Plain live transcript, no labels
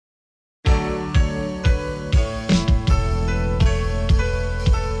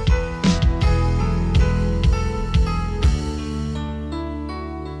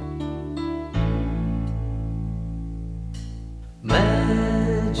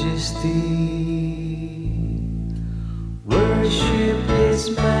Worship His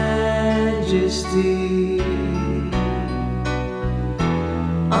majesty.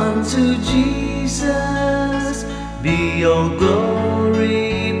 Unto Jesus be all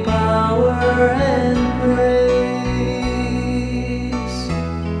glory, power, and praise.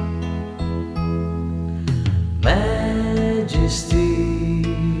 Majesty,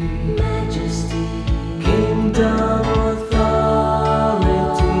 majesty, kingdom,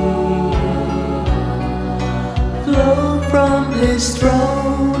 authority, flow from His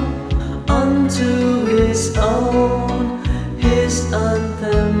throne unto His own, His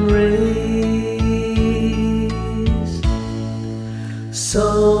anthem raise.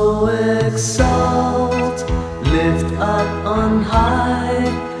 So exalt, lift up on high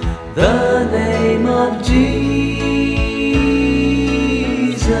the name of Jesus.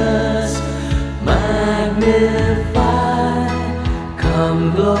 Magnify,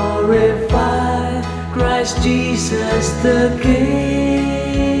 come glorify Christ Jesus the King.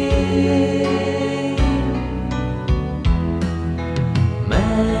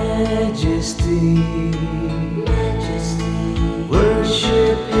 Majesty, majesty,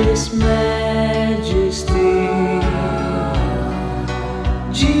 worship His majesty.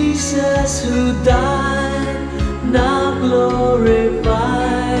 Jesus who died, now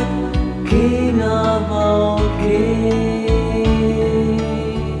glorified, King of all kings.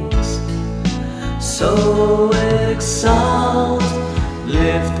 So exalt,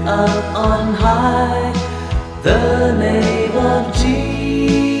 lift up on high the name of Jesus.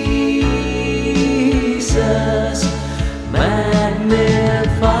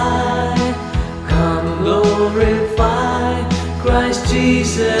 Magnify, come glorify Christ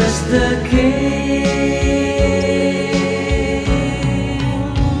Jesus the King.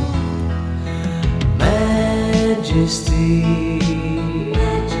 Majesty,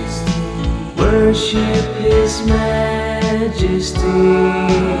 majesty, worship His majesty.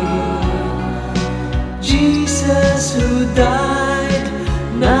 Jesus who died,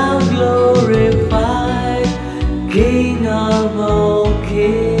 now glorified, King of all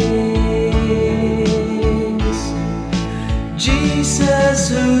kings. Jesus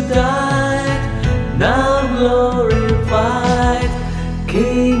who died, now glorified,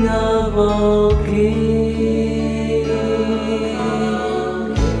 King of all kings.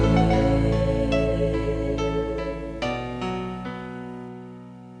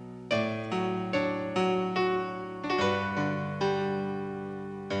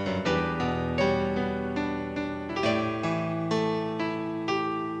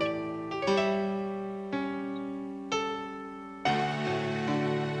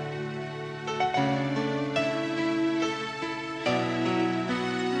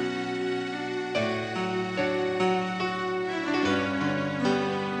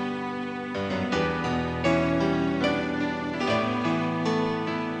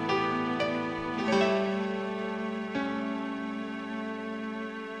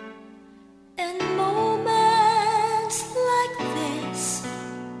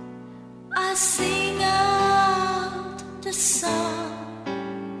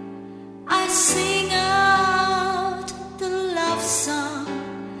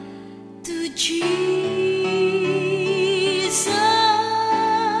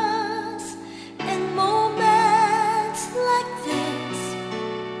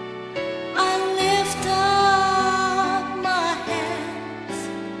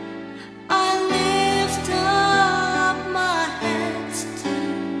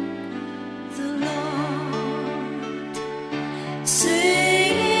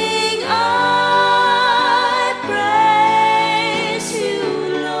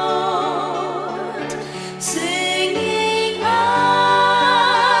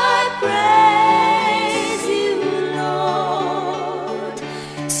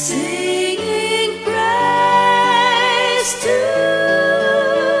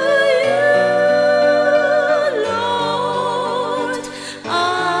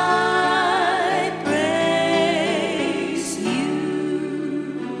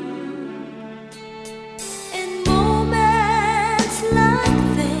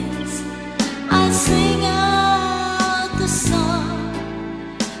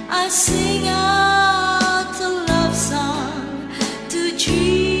 I sing